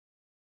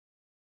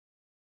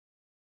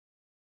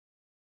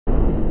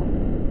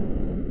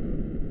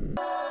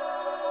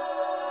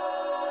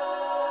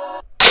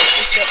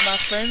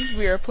friends,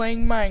 we are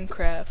playing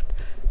Minecraft,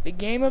 the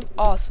game of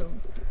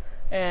awesome.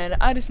 And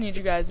I just need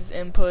you guys'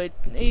 input.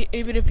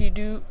 Even if you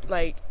do,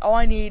 like, all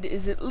I need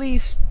is at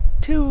least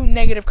 2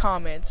 negative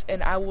comments,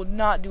 and I will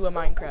not do a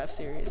Minecraft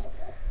series.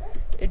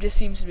 It just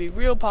seems to be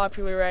real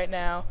popular right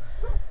now,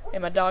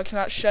 and my dog's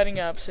not shutting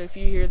up, so if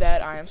you hear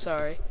that, I am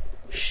sorry.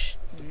 Shh.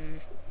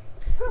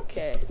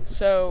 Okay,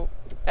 so,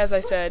 as I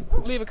said,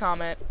 leave a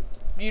comment.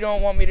 If you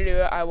don't want me to do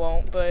it, I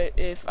won't, but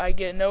if I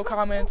get no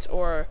comments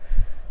or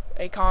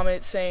a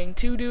comment saying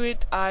to do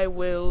it, I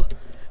will,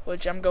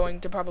 which I'm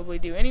going to probably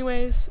do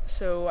anyways,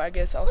 so I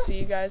guess I'll see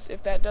you guys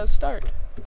if that does start.